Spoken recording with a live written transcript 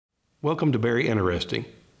Welcome to Very Interesting.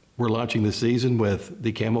 We're launching the season with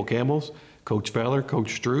the Campbell Camels, Coach Fowler,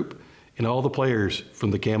 Coach Stroop, and all the players from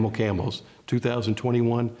the Campbell Camels,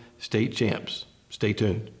 2021 state champs. Stay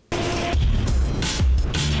tuned.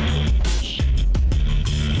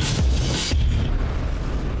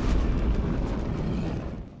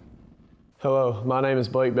 Hello, my name is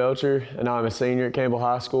Blake Belcher, and I'm a senior at Campbell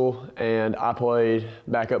High School, and I played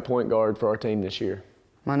backup point guard for our team this year.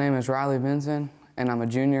 My name is Riley Benson, and I'm a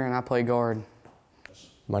junior, and I play guard.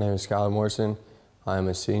 My name is Skylar Morrison. I am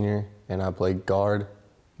a senior, and I play guard.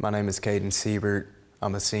 My name is Caden Siebert.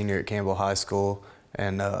 I'm a senior at Campbell High School,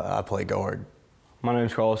 and I play guard. My name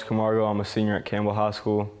is Carlos Camargo. I'm a senior at Campbell High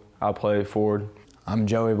School. I play forward. I'm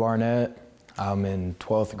Joey Barnett. I'm in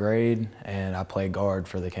 12th grade, and I play guard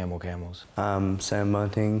for the Campbell Camels. I'm Sam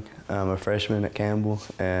Bunting. I'm a freshman at Campbell,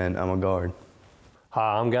 and I'm a guard.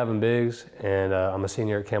 Hi, I'm Gavin Biggs, and I'm a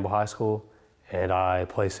senior at Campbell High School, and I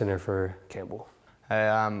play center for Campbell. Hey,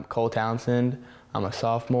 I'm Cole Townsend. I'm a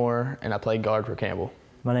sophomore, and I play guard for Campbell.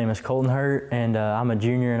 My name is Colton Hurt, and I'm a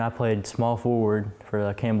junior, and I played small forward for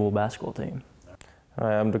the Campbell basketball team.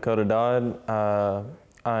 Hi, I'm Dakota Dodd.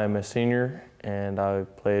 I'm a senior, and I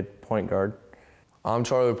played point guard. I'm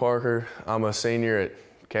Charlie Parker. I'm a senior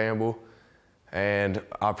at Campbell, and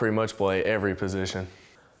I pretty much play every position.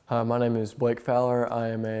 Hi, my name is Blake Fowler. I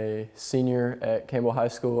am a senior at Campbell High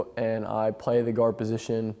School, and I play the guard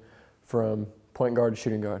position from point guard to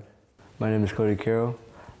shooting guard. My name is Cody Carroll.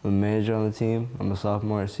 I'm a manager on the team. I'm a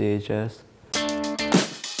sophomore at CHS.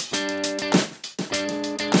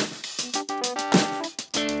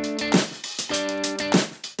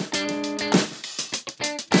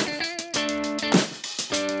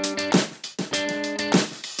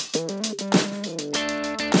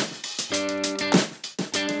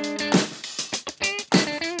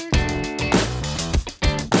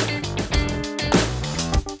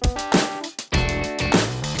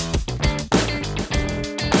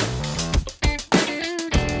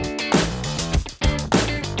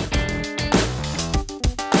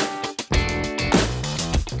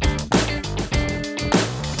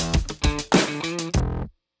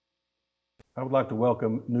 I would like to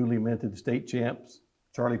welcome newly minted state champs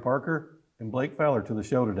Charlie Parker and Blake Fowler to the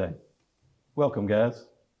show today. Welcome, guys.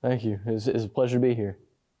 Thank you. It's a pleasure to be here.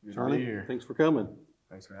 Good Charlie, to be here. Thanks for coming.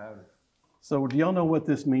 Thanks for having me. So do y'all know what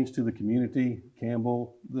this means to the community,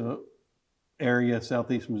 Campbell, the area,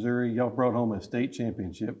 Southeast Missouri? Y'all brought home a state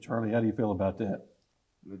championship. Charlie, how do you feel about that?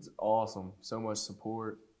 It's awesome. So much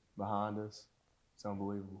support behind us. It's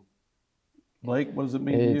unbelievable. Blake, what does it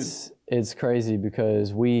mean to you? It's crazy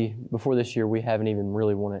because before this year, we haven't even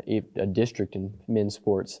really won a district in men's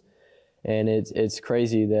sports. And it's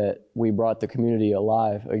crazy that we brought the community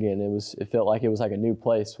alive again. It felt like it was like a new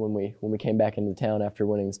place when we came back into town after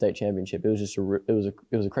winning the state championship. It was just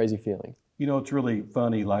it was a crazy feeling. You know, it's really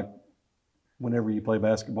funny, like whenever you play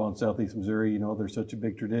basketball in Southeast Missouri, you know, there's such a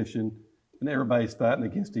big tradition and everybody's fighting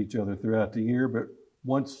against each other throughout the year. But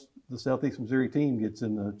once the Southeast Missouri team gets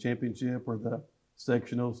in the championship or the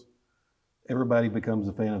sectionals, everybody becomes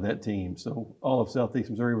a fan of that team. So all of Southeast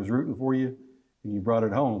Missouri was rooting for you and you brought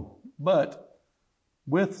it home. But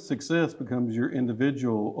with success becomes your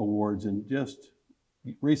individual awards. And just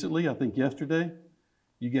recently, I think yesterday,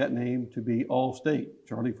 you got named to be All-State,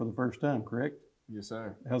 Charlie, for the first time, correct? Yes,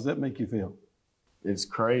 sir. How's that make you feel? It's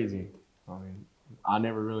crazy. I mean, I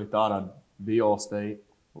never really thought I'd be All-State.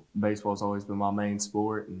 Baseball's always been my main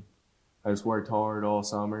sport, and I just worked hard all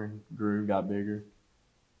summer, grew, got bigger,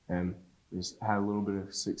 and just had a little bit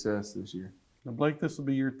of success this year. Now, Blake, this will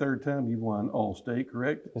be your third time you've won All-State,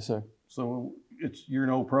 correct? Yes, sir. So you're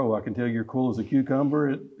an old pro. I can tell you're cool as a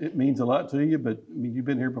cucumber. It means a lot to you, but I mean, you've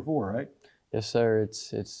been here before, right? Yes, sir.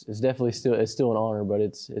 It's definitely still an honor, but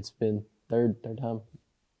it's been third time.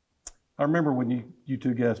 I remember when you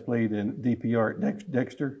two guys played in DPR at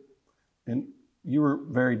Dexter, and you were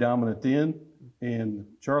very dominant then, and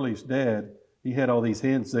Charlie's dad, he had all these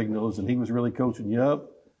hand signals, and he was really coaching you up.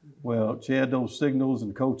 Well, Chad, those signals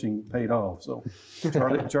and coaching paid off. So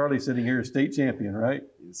Charlie's sitting here as state champion, right?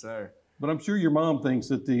 Yes, sir. But I'm sure your mom thinks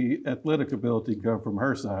that the athletic ability come from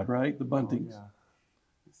her side, right? The Buntings. Oh,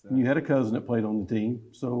 yeah. And you had a cousin that played on the team.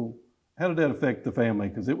 So how did that affect the family?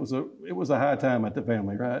 Because it was a high time at the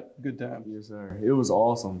family, right? Good time. Yes, sir. It was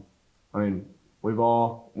awesome. I mean, we've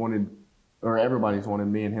all wanted, or everybody's wanted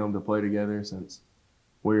me and him to play together since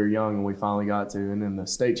we were young, and we finally got to. And in the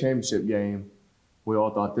state championship game, we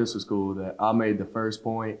all thought this was cool, that I made the first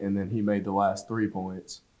point and then he made the last 3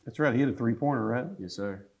 points. That's right. He hit a three-pointer, right? Yes,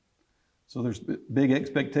 sir. So there's big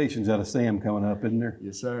expectations out of Sam coming up, isn't there?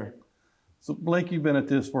 Yes, sir. So Blake, you've been at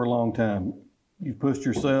this for a long time. you've pushed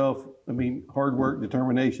yourself. I mean, hard work,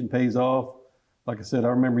 determination pays off. Like I said, I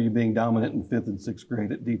remember you being dominant in 5th and 6th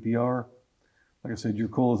grade at DPR. Like I said, you're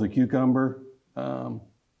cool as a cucumber.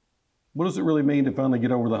 What does it really mean to finally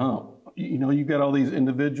get over the hump? You know, you've got all these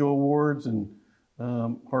individual awards and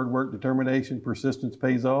hard work, determination, persistence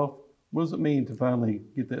pays off. What does it mean to finally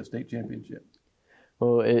get that state championship?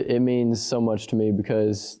 Well, it means so much to me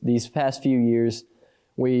because these past few years,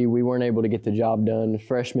 we weren't able to get the job done.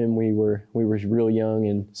 Freshmen, we were real young,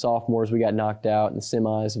 and sophomores, we got knocked out in the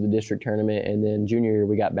semis of the district tournament, and then junior year,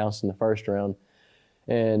 we got bounced in the first round.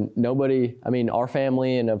 And nobody, I mean, our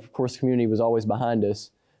family and of course the community was always behind us,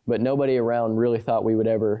 but nobody around really thought we would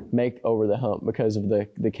ever make over the hump because of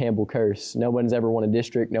the Campbell curse. No one's ever won a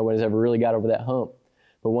district. No one's ever really got over that hump.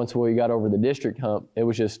 But once we got over the district hump, it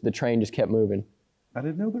was just, the train just kept moving. I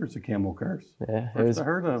didn't know there was a Campbell curse. Yeah, First I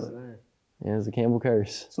heard of it. Yeah, it was a Campbell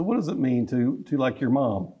curse. So what does it mean to like your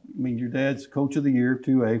mom? I mean, your dad's Coach of the Year,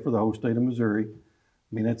 2A for the whole state of Missouri.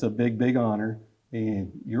 I mean, that's a big, big honor.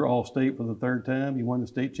 And you're All-State for the 3rd time. You won the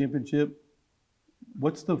state championship.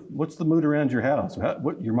 What's the mood around your house?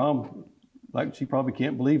 What your mom, like, she probably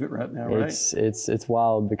can't believe it right now, right? It's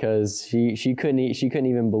wild because she couldn't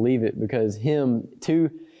even believe it because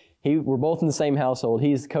we're both in the same household.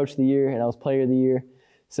 He's Coach of the Year and I was Player of the Year.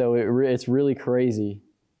 So it's really crazy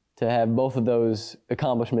to have both of those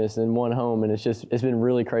accomplishments in one home, and it's been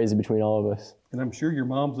really crazy between all of us. And I'm sure your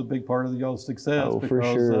mom's a big part of y'all's success. Oh, because, for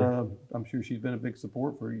sure. I'm sure she's been a big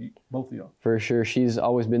support for you, both of y'all. For sure. She's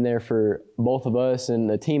always been there for both of us and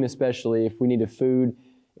the team especially. If we needed food,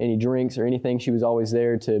 any drinks or anything, she was always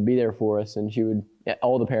there to be there for us. And she would,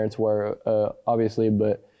 all the parents were, obviously,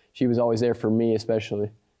 but she was always there for me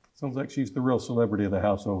especially. Sounds like she's the real celebrity of the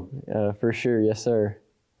household. For sure. Yes, sir.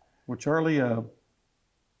 Well, Charlie,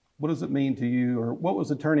 what does it mean to you, or what was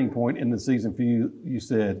the turning point in the season for you? You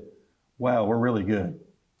said, wow, we're really good.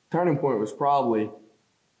 Turning point was probably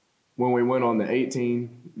when we went on the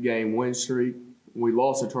 18-game win streak. We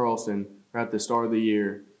lost to Charleston right at the start of the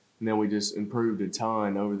year, and then we just improved a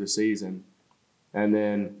ton over the season. And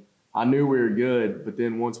then I knew we were good, but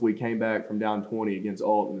then once we came back from down 20 against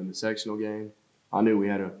Alton in the sectional game, I knew we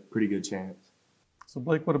had a pretty good chance. So,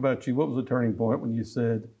 Blake, what about you? What was the turning point when you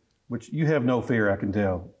said, which you have no fear, I can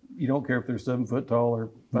tell. You don't care if they're 7 foot tall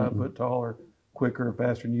or 5 foot tall or quicker or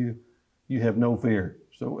faster than you. You have no fear.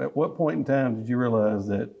 So at what point in time did you realize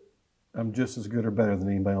that I'm just as good or better than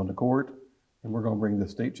anybody on the court, and we're going to bring the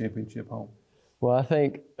state championship home? Well, I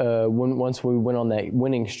think once we went on that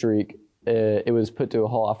winning streak, it was put to a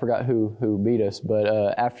halt. I forgot who beat us, but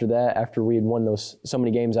after that, after we had won so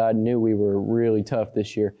many games, I knew we were really tough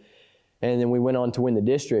this year. And then we went on to win the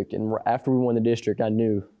district, and after we won the district, I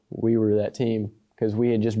knew we were that team because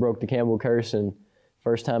we had just broke the Campbell curse and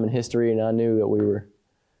first time in history, and I knew that we were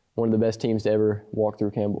one of the best teams to ever walk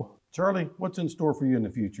through Campbell. Charlie, what's in store for you in the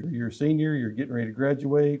future? You're a senior, you're getting ready to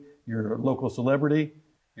graduate, you're a local celebrity,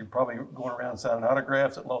 you're probably going around signing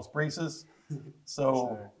autographs at Los Breezes.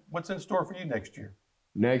 So what's in store for you next year?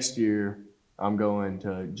 Next year, I'm going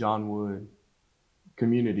to John Wood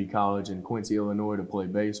Community College in Quincy, Illinois to play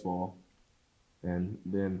baseball. And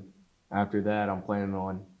then after that, I'm planning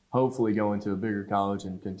on hopefully going to a bigger college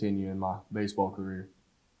and continuing my baseball career.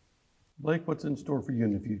 Blake, what's in store for you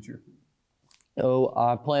in the future? Oh,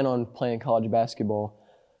 I plan on playing college basketball.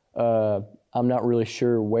 I'm not really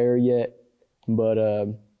sure where yet, but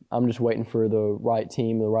I'm just waiting for the right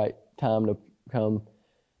team, the right time to come.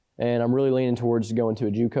 And I'm really leaning towards going to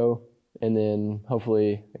a JUCO and then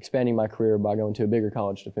hopefully expanding my career by going to a bigger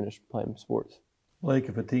college to finish playing sports. Blake,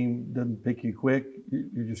 if a team doesn't pick you quick,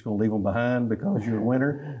 you're just going to leave them behind because you're a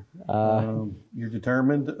winner. You're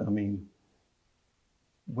determined. I mean,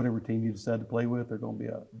 whatever team you decide to play with, they're going to be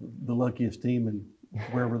the luckiest team in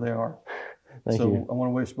wherever they are. Thank you. I want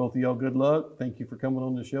to wish both of y'all good luck. Thank you for coming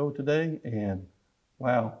on the show today. And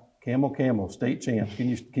wow, Camels, state champs.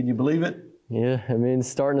 Can you believe it? Yeah, I mean, it's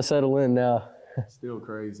starting to settle in now. Still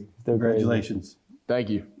crazy. Still Congratulations. Crazy. Thank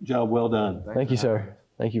you. Job well done. Thank you, sir.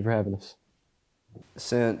 Thank you for having us.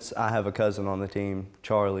 Since I have a cousin on the team,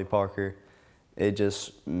 Charlie Parker, it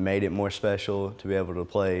just made it more special to be able to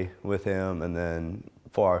play with him, and then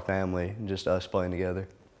for our family, just us playing together.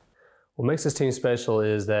 What makes this team special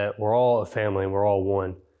is that we're all a family and we're all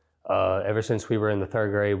one. Ever since we were in the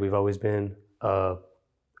 3rd grade, we've always been on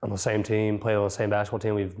the same team, played on the same basketball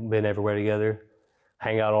team. We've been everywhere together,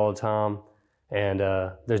 hang out all the time, and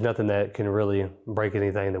there's nothing that can really break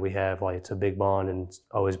anything that we have. Like, it's a big bond, and it's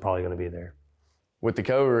always probably going to be there. With the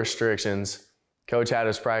COVID restrictions, Coach had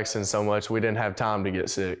us practicing so much we didn't have time to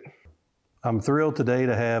get sick. I'm thrilled today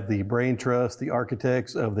to have the brain trust, the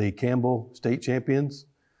architects of the Campbell State Champions,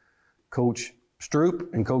 Coach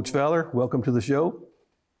Stroop and Coach Fowler, welcome to the show.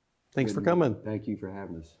 Thanks for coming. Thank you for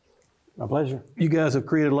having us. My pleasure. You guys have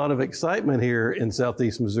created a lot of excitement here in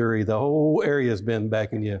Southeast Missouri. The whole area has been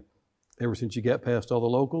backing you ever since you got past all the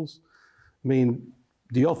locals. I mean,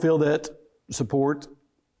 do y'all feel that support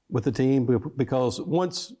with the team? Because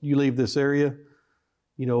once you leave this area,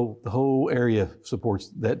 you know, the whole area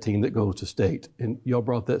supports that team that goes to state. And y'all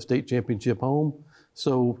brought that state championship home.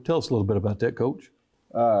 So tell us a little bit about that, Coach.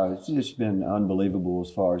 It's just been unbelievable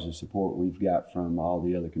as far as the support we've got from all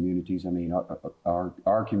the other communities. I mean,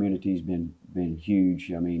 our community's been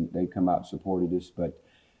huge. I mean, they've come out and supported us, but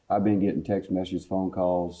I've been getting text messages, phone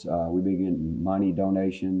calls. We've been getting money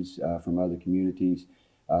donations from other communities,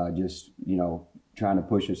 just, you know, trying to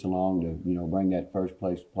push us along to, you know, bring that first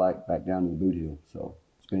place plaque back down to the boot hill. So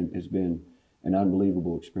it's been an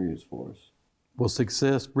unbelievable experience for us. Well,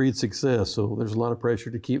 success breeds success, so there's a lot of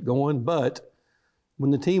pressure to keep going. But when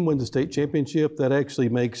the team wins the state championship, that actually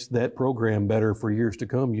makes that program better for years to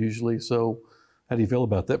come usually. So how do you feel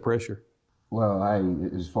about that pressure? Well,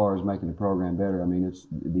 as far as making the program better, I mean, it's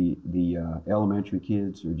the elementary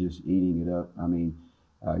kids are just eating it up. I mean,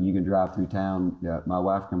 you can drive through town. My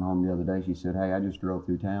wife came home the other day. She said, "Hey, I just drove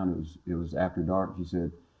through town. It was after dark." She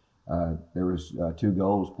said there was 2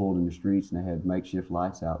 goals pulled in the streets, and they had makeshift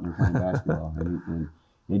lights out, and they're playing basketball. And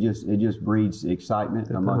it just breeds excitement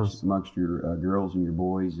amongst your girls and your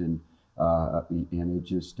boys, and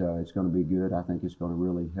it's going to be good. I think it's going to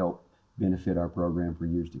really help benefit our program for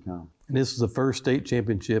years to come. And this is the first state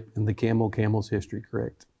championship in the Campbell Camels history,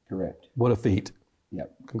 correct? Correct. What a feat.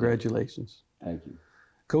 Yep. Congratulations. Thank you.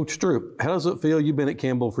 Coach Stroop, how does it feel? You've been at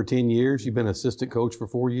Campbell for 10 years. You've been assistant coach for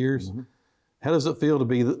 4 years. Mm-hmm. How does it feel to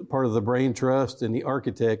be part of the brain trust and the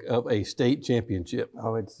architect of a state championship?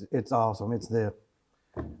 Oh, it's awesome. It's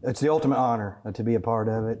the ultimate honor to be a part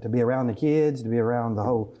of it, to be around the kids, to be around the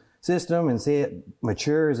whole system and see it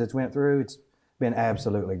mature as it's went through. It's been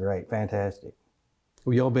absolutely great, fantastic.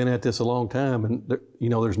 Well, y'all been at this a long time, and you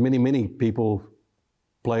know there's many people,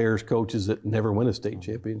 players, coaches that never win a state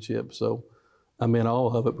championship. So I'm in awe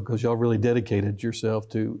of it because y'all really dedicated yourself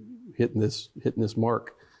to hitting this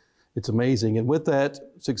mark. It's amazing. And with that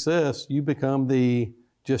success, you become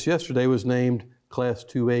just yesterday was named Class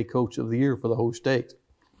 2A Coach of the Year for the whole state.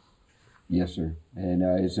 Yes, sir. And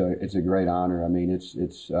it's a great honor. I mean, it's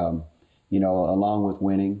you know, along with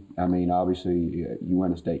winning, I mean, obviously you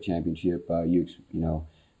win a state championship, you know,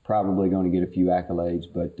 probably going to get a few accolades,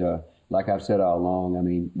 but like I've said all along, I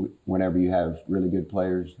mean, whenever you have really good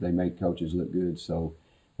players, they make coaches look good. So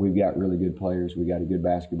we've got really good players. We got a good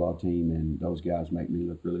basketball team, and those guys make me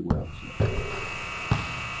look really well. So.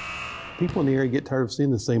 People in the area get tired of seeing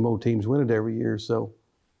the same old teams win it every year, so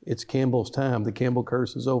it's Campbell's time. The Campbell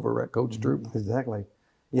curse is over, right, Coach Stroop? Exactly.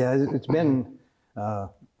 Yeah, it's been a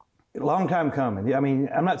long time coming. I mean,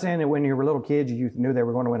 I'm not saying that when you were little kids you knew they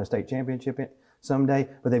were going to win a state championship someday,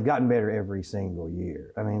 but they've gotten better every single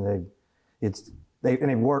year. I mean,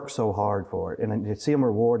 they've worked so hard for it, and to see them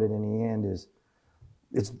rewarded in the end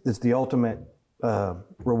it's the ultimate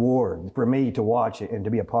reward for me to watch it and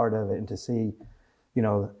to be a part of it and to see, you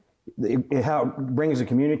know, how it brings the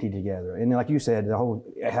community together. And like you said,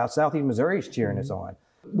 how Southeast Missouri is cheering us on.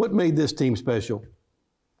 What made this team special?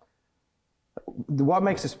 What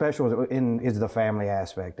makes it special is the family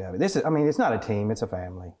aspect of it. I mean, it's not a team, it's a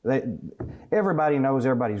family. Everybody knows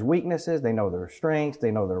everybody's weaknesses, they know their strengths,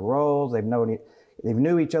 they know their roles, they've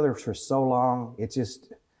knew each other for so long. It's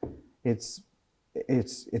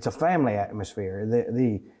a family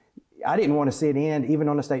atmosphere. I didn't want to see it end even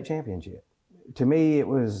on the state championship. To me, it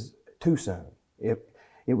was too soon. It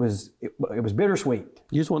was bittersweet.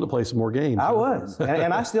 You just wanted to play some more games. I was,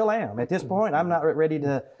 and I still am. At this point, I'm not ready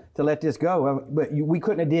to let this go. But we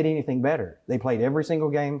couldn't have did anything better. They played every single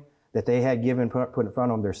game that they had put in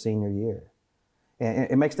front of them their senior year. And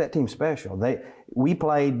it makes that team special. We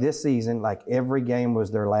played this season like every game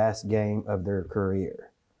was their last game of their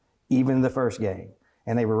career, even the first game.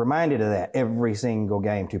 And they were reminded of that every single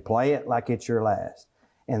game, to play it like it's your last.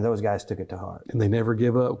 And those guys took it to heart. And they never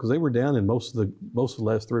give up because they were down in most of the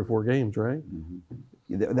last 3 or 4 games, right?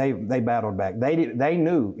 Mm-hmm. They battled back. They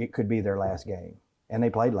knew it could be their last game, and they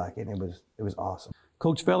played like it. And it was awesome.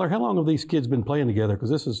 Coach Fowler, how long have these kids been playing together?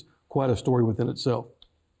 Because this is quite a story within itself.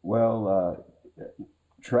 Well,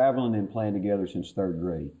 traveling and playing together since 3rd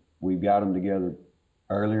grade. We've got them together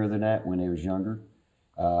earlier than that when they was younger.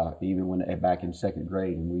 Even when back in 2nd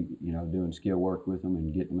grade, and we, you know, doing skill work with them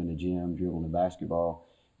and getting them in the gym, dribbling the basketball.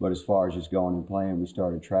 But as far as just going and playing, we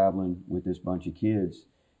started traveling with this bunch of kids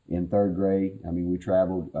in 3rd grade. I mean, we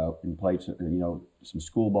traveled and played some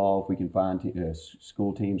school ball if we can find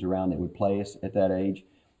school teams around that would play us at that age.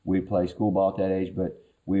 we'd play school ball at that age, but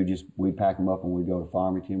we'd pack them up and we'd go to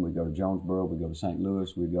Farmington, we'd go to Jonesboro, we'd go to St.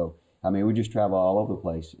 Louis, we just travel all over the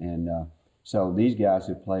place. And so these guys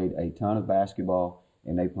have played a ton of basketball,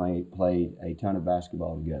 and they played a ton of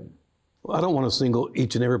basketball together. Well, I don't want to single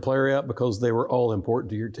each and every player out because they were all important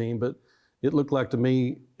to your team, but it looked like to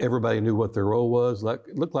me everybody knew what their role was.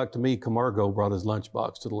 It looked like to me 𝐓𝐿𝐼𝐆 brought his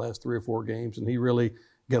lunchbox to the last 3 or 4 games, and he really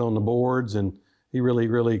got on the boards, and he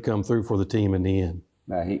really come through for the team in the end.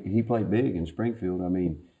 He played big in Springfield. I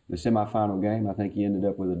mean, the semifinal game, I think he ended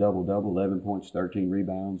up with a double-double, 11 points, 13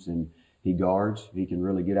 rebounds, and he guards. He can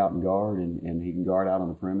really get out and guard, and he can guard out on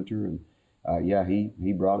the perimeter. And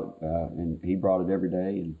he brought it, and he brought it every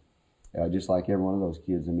day. And just like every one of those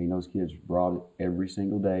kids, I mean, those kids brought it every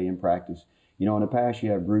single day in practice. You know, in the past,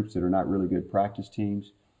 you have groups that are not really good practice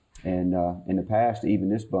teams, and in the past, even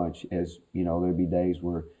this bunch, as you know, there'd be days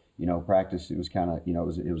where practice, it was kind of,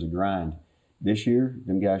 it was a grind. This year,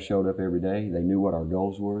 them guys showed up every day. They knew what our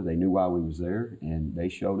goals were. They knew why we was there, and they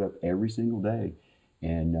showed up every single day.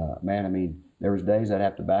 And man, I mean, there was days I'd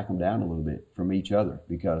have to back them down a little bit from each other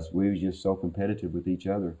because we was just so competitive with each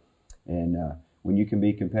other. And when you can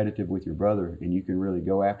be competitive with your brother and you can really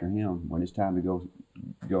go after him, when it's time to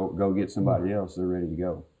go get somebody else, they're ready to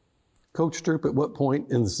go. Coach Stroop, at what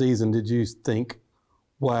point in the season did you think,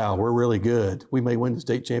 wow, we're really good, we may win the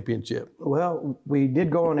state championship? Well, we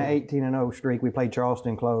did go on an 18-0 streak. We played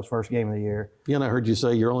Charleston close, first game of the year. Yeah, and I heard you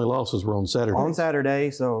say your only losses were on Saturday. On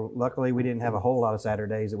Saturday, so luckily we didn't have a whole lot of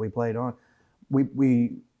Saturdays that we played on.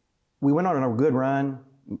 We went on a good run.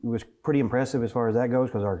 It was pretty impressive as far as that goes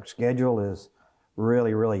because our schedule is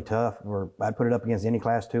really, really tough. I'd put it up against any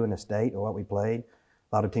Class 2 in the state or what we played.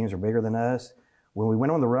 A lot of teams are bigger than us. When we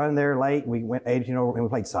went on the run there late, we went 18-0 and we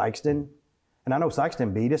played Sikeston. And I know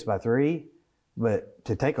Sikeston beat us by 3, but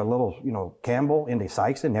to take a little, Campbell into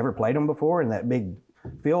Sikeston, never played them before in that big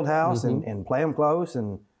field house and play them close,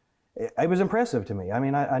 and it was impressive to me. I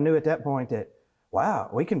mean, I knew at that point that, wow,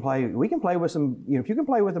 we can play with some, if you can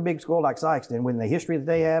play with a big school like Sikeston, with the history that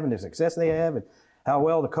they have and the success they have and how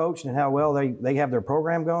well they're coached and how well they have their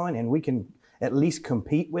program going, and we can at least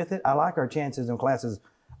compete with it, I like our chances in classes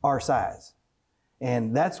our size.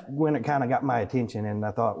 And that's when it kind of got my attention, and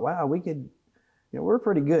I thought, wow, we could, we're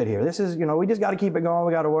pretty good here. This is, we just got to keep it going.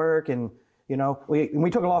 We got to work. And, we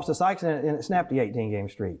took a loss to Sykes and it snapped the 18-game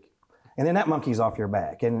streak. And then that monkey's off your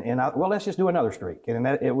back. And let's just do another streak. And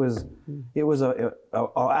it was a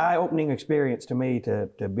eye-opening experience to me to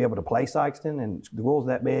be able to play Sykeston and schools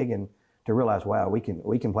that big and to realize, wow, we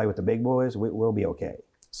can play with the big boys. We'll be okay.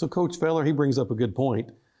 So Coach Feller, he brings up a good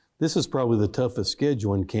point. This is probably the toughest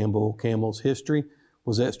schedule in Campbell Camels history.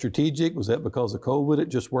 Was that strategic? Was that because of COVID? It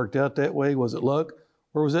just worked out that way? Was it luck?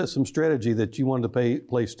 Or was that some strategy that you wanted to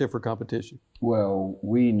play stiffer competition? Well,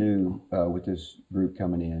 we knew with this group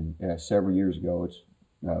coming in several years ago,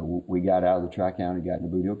 we got out of the Tri-County, got in the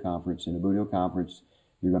Boot Hill Conference. In the Boot Hill Conference,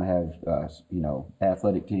 you're going to have,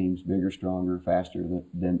 athletic teams, bigger, stronger, faster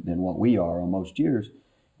than what we are on most years.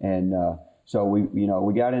 And so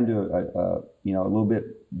we got into a little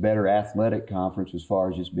bit better athletic conference as far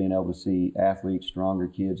as just being able to see athletes, stronger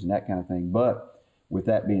kids, and that kind of thing. But with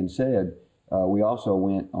that being said, we also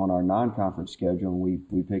went on our non-conference schedule, and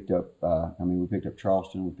we picked up. We picked up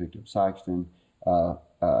Charleston, we picked up Sikeston.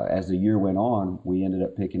 As the year went on, we ended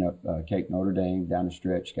up picking up Cape Notre Dame, down the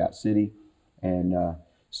stretch, Scott City, and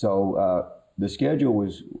so the schedule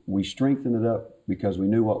was, we strengthened it up because we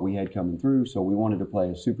knew what we had coming through. So we wanted to play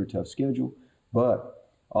a super tough schedule, but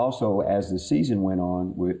also as the season went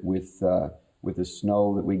on with the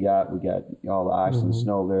snow that we got all the ice and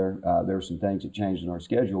snow there. There were some things that changed in our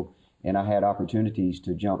schedule, and I had opportunities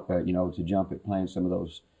to jump at playing some of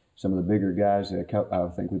the bigger guys. I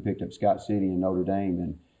think we picked up Scott City and Notre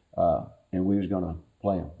Dame, and we was going to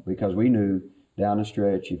play them because we knew down the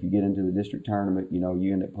stretch, if you get into the district tournament,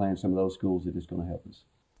 you end up playing some of those schools that is going to help us.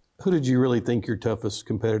 Who did you really think your toughest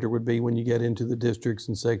competitor would be when you get into the districts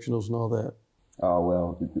and sectionals and all that? Oh,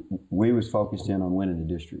 well, we was focused in on winning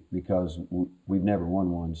the district because we've never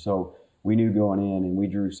won one. So we knew going in, and we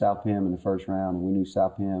drew South Pim in the first round, and we knew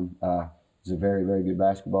South Pim is a very, very good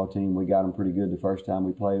basketball team. We got them pretty good the first time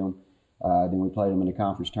we played them. Then we played them in the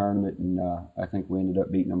conference tournament, and I think we ended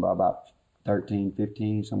up beating them by about 13,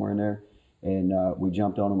 15, somewhere in there. And we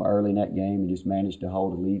jumped on them early in that game and just managed to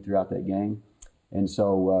hold a lead throughout that game. And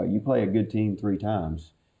so you play a good team 3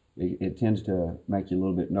 times, it tends to make you a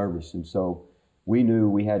little bit nervous. And so we knew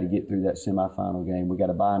we had to get through that semifinal game. We got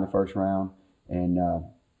a bye in the first round, and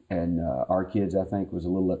our kids, I think, was a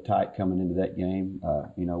little uptight coming into that game,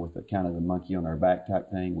 with the kind of the monkey on our back type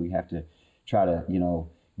thing. We have to try to,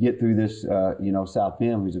 get through this, South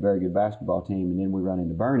Penn, who's a very good basketball team, and then we run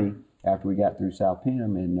into Bernie after we got through South Penn,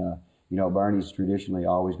 and Bernie's traditionally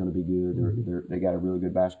always going to be good. They got a really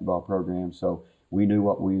good basketball program, so we knew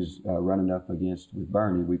what we was running up against with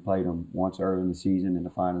Bernie. We played them once early in the season in the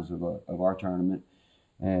finals of our tournament,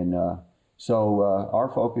 and so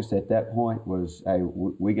our focus at that point was, hey,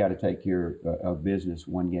 we got to take care of business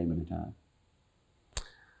one game at a time.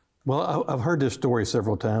 Well, I've heard this story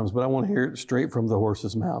several times, but I want to hear it straight from the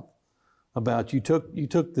horse's mouth about you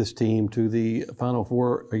took this team to the Final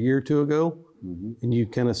Four a year or two ago, and you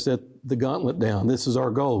kind of set the gauntlet down. This is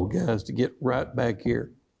our goal, guys, to get right back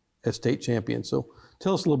here as state champions. So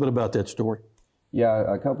tell us a little bit about that story.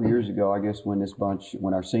 Yeah, a couple of years ago, I guess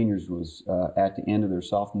when our seniors was at the end of their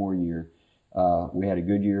sophomore year, we had a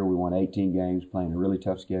good year. We won 18 games, playing a really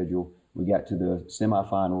tough schedule. We got to the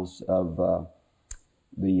semifinals of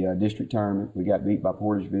the district tournament. We got beat by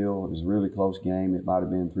Portageville. It was a really close game. It might have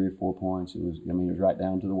been 3 or 4 points. It was right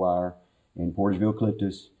down to the wire. And Portageville clipped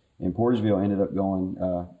us. And Portageville ended up going,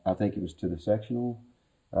 I think it was to the sectional.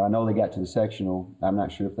 I know they got to the sectional. I'm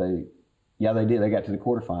not sure if they did. They got to the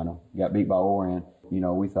quarterfinal, got beat by Orion.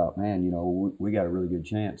 We thought, man, we got a really good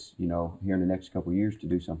chance, here in the next couple of years to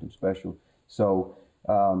do something special. So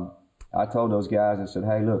I told those guys, I said,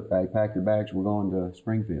 hey, look, pack your bags. We're going to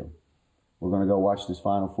Springfield. We're going to go watch this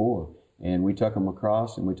Final Four. And we took them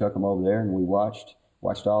across, and we took them over there, and we watched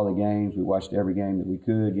all the games. We watched every game that we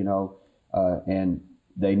could, and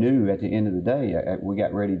they knew at the end of the day, we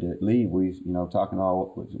got ready to leave. We, talking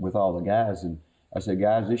with all the guys, and I said,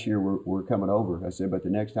 guys, this year we're coming over. I said, but the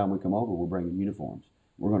next time we come over, we're bringing uniforms.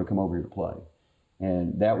 We're going to come over here to play.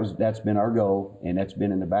 And that's been our goal, and that's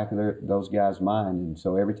been in the back of those guys' mind. And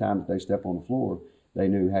so every time that they step on the floor, they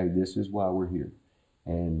knew, hey, this is why we're here.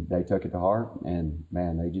 And they took it to heart, and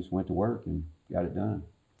man, they just went to work and got it done.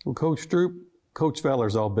 Well, Coach Stroop, Coach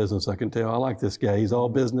Fowler's all business, I can tell. I like this guy. He's all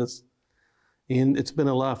business. And it's been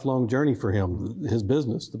a lifelong journey for him, his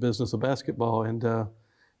business, the business of basketball. And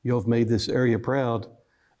you have made this area proud.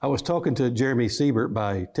 I was talking to Jeremy Siebert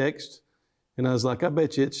by text, and I was like, I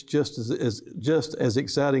bet you it's just as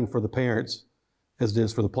exciting for the parents as it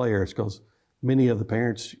is for the players, because many of the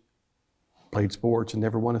parents played sports and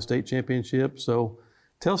never won a state championship. So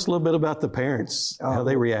tell us a little bit about the parents, how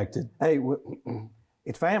they reacted. Hey,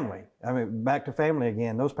 it's family. I mean, back to family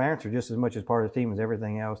again. Those parents are just as much as part of the team as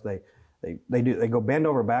everything else. They go bend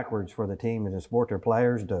over backwards for the team and to support their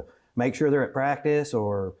players, to make sure they're at practice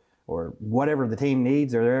or whatever the team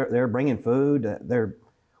needs. They're bringing food. They're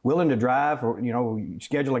willing to drive, or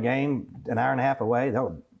schedule a game an hour and a half away.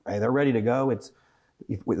 They're ready to go.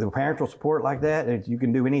 With the parental support like that, you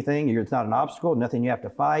can do anything. It's not an obstacle, nothing you have to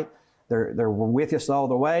fight. They're with us all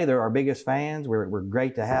the way. They're our biggest fans. We're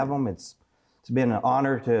great to have them. It's been an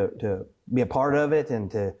honor to be a part of it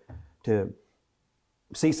and to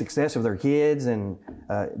see success of their kids, and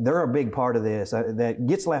they're a big part of this. That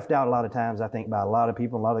gets left out a lot of times, I think, by a lot of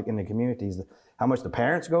people, in the communities, how much the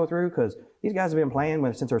parents go through, because these guys have been playing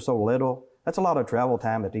since they're so little. That's a lot of travel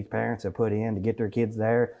time that these parents have put in to get their kids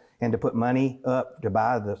there and to put money up to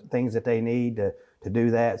buy the things that they need to do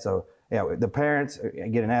that. So yeah, the parents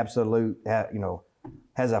get an absolute,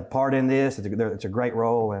 has a part in this. It's a great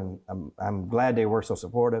role, and I'm glad they were so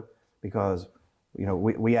supportive, because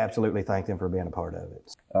we absolutely thank them for being a part of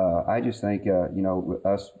it. I just think,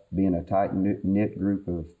 us being a tight-knit group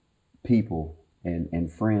of people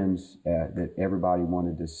and friends that everybody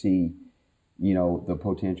wanted to see, the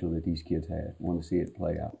potential that these kids had, wanted to see it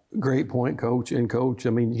play out. Great point, Coach. And Coach, I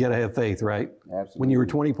mean, you got to have faith, right? Absolutely. When you were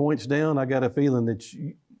 20 points down, I got a feeling that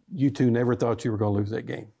you two never thought you were going to lose that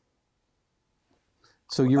game.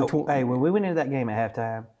 So you're hey, when we went into that game at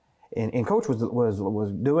halftime, and Coach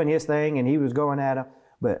was doing his thing, and he was going at him.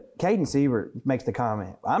 But Caden Siebert makes the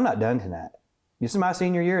comment, I'm not done tonight. This is my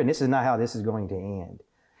senior year, and this is not how this is going to end.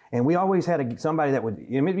 And we always had somebody that would,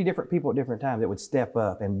 it may be different people at different times, that would step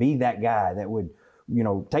up and be that guy that would,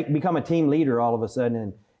 become a team leader all of a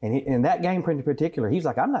sudden. And in that game in particular, he's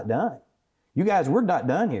like, I'm not done. You guys, we're not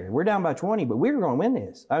done here. We're down by 20, but we're going to win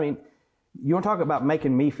this. I mean, you want to talk about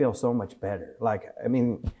making me feel so much better.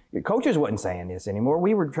 Your coaches wasn't saying this anymore.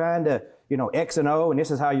 We were trying to, X and O, and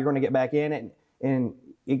this is how you're going to get back in it. And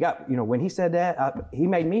it got, when he said that, he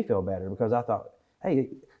made me feel better, because I thought, hey,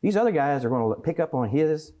 these other guys are going to pick up on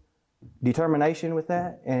his determination with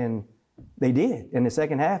that. And they did. In the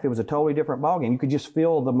second half, it was a totally different ballgame. You could just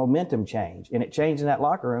feel the momentum change. And it changed in that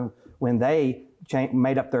locker room when they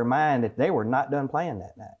made up their mind that they were not done playing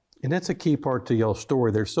that night. And that's a key part to y'all's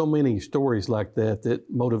story. There's so many stories like that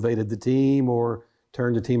motivated the team or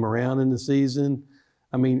turned the team around in the season.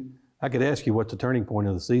 I mean, I could ask you what the turning point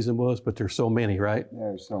of the season was, but there's so many, right?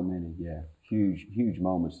 There's so many, yeah. Huge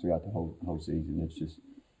moments throughout the whole season. It's just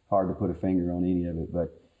hard to put a finger on any of it.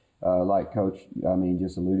 But like Coach,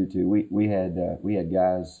 just alluded to, we had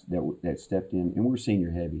guys that stepped in, and we're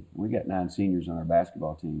senior heavy. We got 9 seniors on our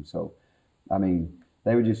basketball team, so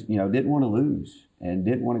they were just didn't want to lose and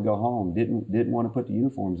didn't want to go home, didn't want to put the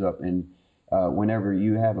uniforms up. And whenever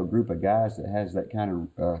you have a group of guys that has that kind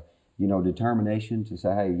of determination to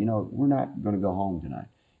say, hey, we're not going to go home tonight.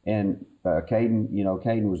 And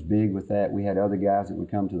Caden was big with that. We had other guys that would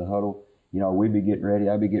come to the huddle. We'd be getting ready.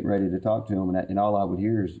 I'd be getting ready to talk to them, and all I would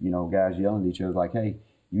hear is, guys yelling at each other like, hey,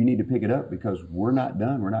 you need to pick it up because we're not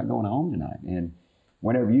done. We're not going home tonight. And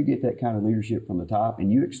whenever you get that kind of leadership from the top,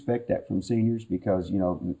 and you expect that from seniors because,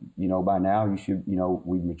 by now you should,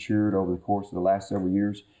 we've matured over the course of the last several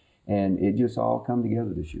years, and it just all come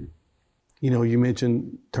together this year. You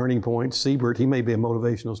mentioned turning points. 𝐓𝐎𝐶, he may be a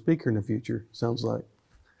motivational speaker in the future, sounds like.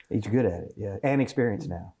 He's good at it, yeah, and experienced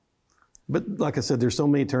now. But like I said, there's so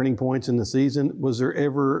many turning points in the season. Was there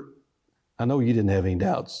ever, I know you didn't have any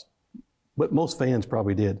doubts, but most fans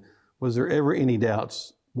probably did. Was there ever any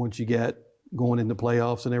doubts once you got going into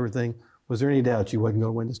playoffs and everything? Was there any doubts you wasn't going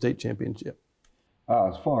to win the state championship?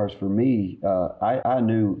 As far as for me, I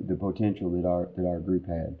knew the potential that our group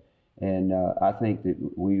had. And I think that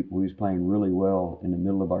we was playing really well in the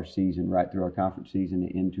middle of our season, right through our conference season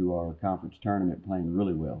into our conference tournament, playing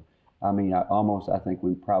really well. I think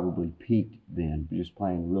we probably peaked then, just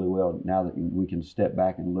playing really well. Now that we can step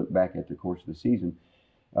back and look back at the course of the season.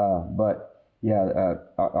 But yeah,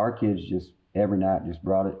 our kids just every night just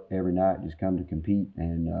brought it, every night just come to compete.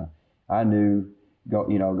 And I knew,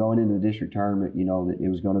 going into the district tournament, that it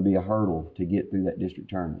was going to be a hurdle to get through that district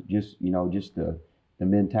tournament. Just the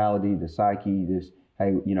mentality, the psyche,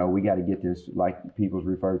 hey, we got to get this, like people's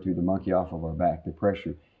referred to, the monkey off of our back, the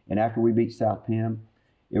pressure. And after we beat South Penn,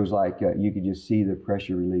 it was like you could just see the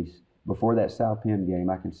pressure release. Before that South Penn game,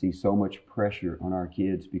 I could see so much pressure on our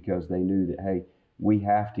kids because they knew that, hey, we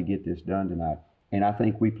have to get this done tonight. And I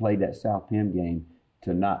think we played that South Penn game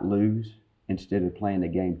to not lose instead of playing the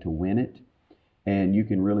game to win it. And you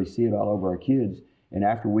can really see it all over our kids. And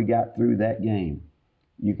after we got through that game,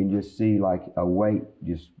 you can just see like a weight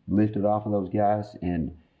just lifted off of those guys.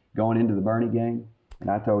 And going into the Bernie game, and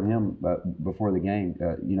I told him before the game,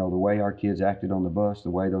 the way our kids acted on the bus, the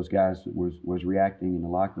way those guys was reacting in the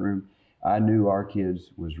locker room, I knew our kids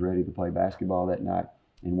was ready to play basketball that night.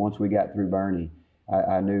 And once we got through Bernie,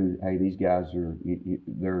 I knew, hey, these guys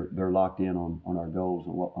they're locked in on our goals,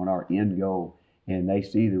 on our end goal, and they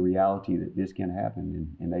see the reality that this can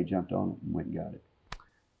happen, and they jumped on it and went and got it.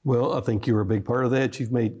 Well, I think you were a big part of that.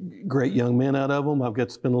 You've made great young men out of them. I've got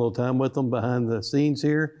to spend a little time with them behind the scenes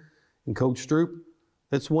here. And Coach Stroop,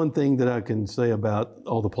 that's one thing that I can say about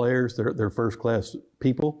all the players. They're first-class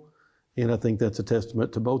people, and I think that's a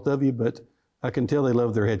testament to both of you. But I can tell they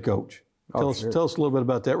love their head coach. Tell us a little bit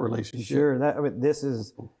about that relationship. Sure. This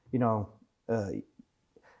is,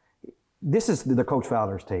 this is the Coach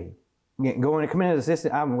Fowler's team. Coming in as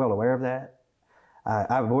assistant, I'm well aware of that.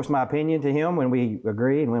 I voiced my opinion to him when we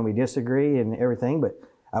agree and when we disagree and everything. But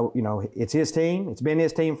it's his team. It's been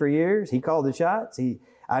his team for years. He called the shots.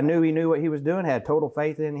 I knew he knew what he was doing. Had total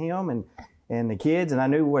faith in him and the kids, and I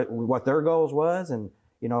knew what their goals was. And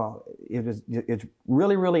it's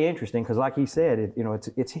really, really interesting because, like he said,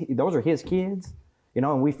 those are his kids,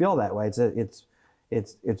 and we feel that way.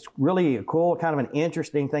 It's really a cool, kind of an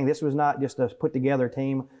interesting thing. This was not just a put together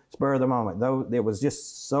team, spur of the moment. Though it was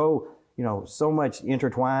just so much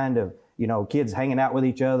intertwined of kids hanging out with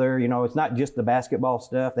each other. It's not just the basketball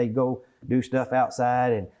stuff. They go do stuff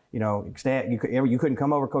outside, and you couldn't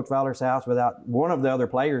come over Coach Fowler's house without one of the other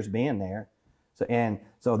players being there.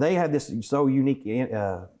 So they have this so unique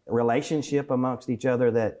relationship amongst each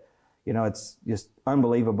other that, it's just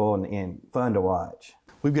unbelievable and fun to watch.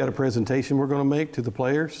 We've got a presentation we're going to make to the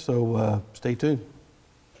players, so stay tuned.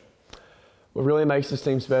 What really makes this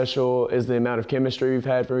team special is the amount of chemistry we've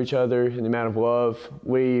had for each other and the amount of love.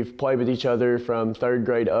 We've played with each other from 3rd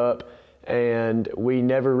grade up, and we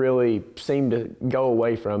never really seem to go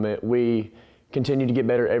away from it. We continue to get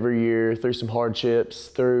better every year through some hardships,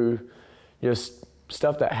 through just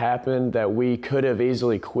stuff that happened that we could have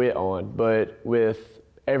easily quit on. But with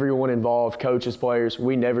everyone involved, coaches, players,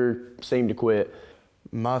 we never seem to quit.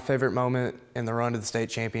 My favorite moment in the run to the state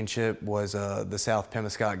championship was the South Penn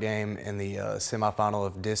game in the semifinal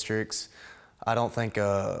of districts. I don't think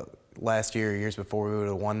last year or years before we would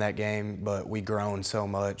have won that game, but we grown so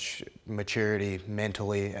much maturity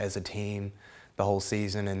mentally as a team the whole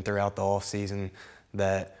season and throughout the off season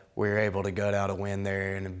that we were able to gut out a win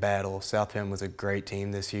there in a battle. South Penn was a great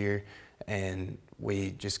team this year, and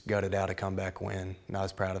we just gutted out a comeback win. And I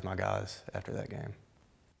was proud of my guys after that game.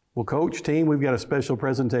 Well, Coach, team, we've got a special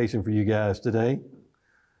presentation for you guys today.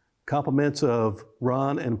 Compliments of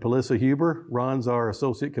Ron and Pelissa Huber. Ron's our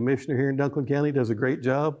Associate Commissioner here in Dunklin County, does a great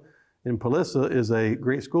job. And Pelissa is a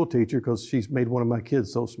great school teacher because she's made one of my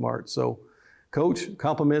kids so smart. So, Coach,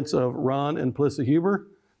 compliments of Ron and Pelissa Huber.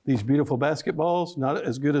 These beautiful basketballs, not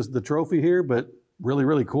as good as the trophy here, but really,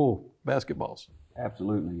 really cool basketballs.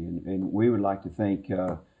 Absolutely, and we would like to thank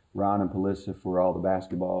Ron and Pelissa for all the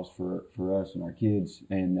basketballs for us and our kids.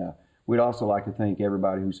 And we'd also like to thank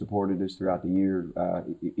everybody who supported us throughout the year,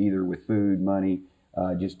 either with food, money,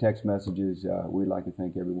 just text messages. We'd like to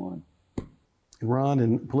thank everyone. Ron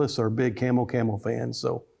and Pelissa are big Campbell Camel fans,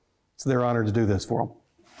 so it's their honor to do this for them.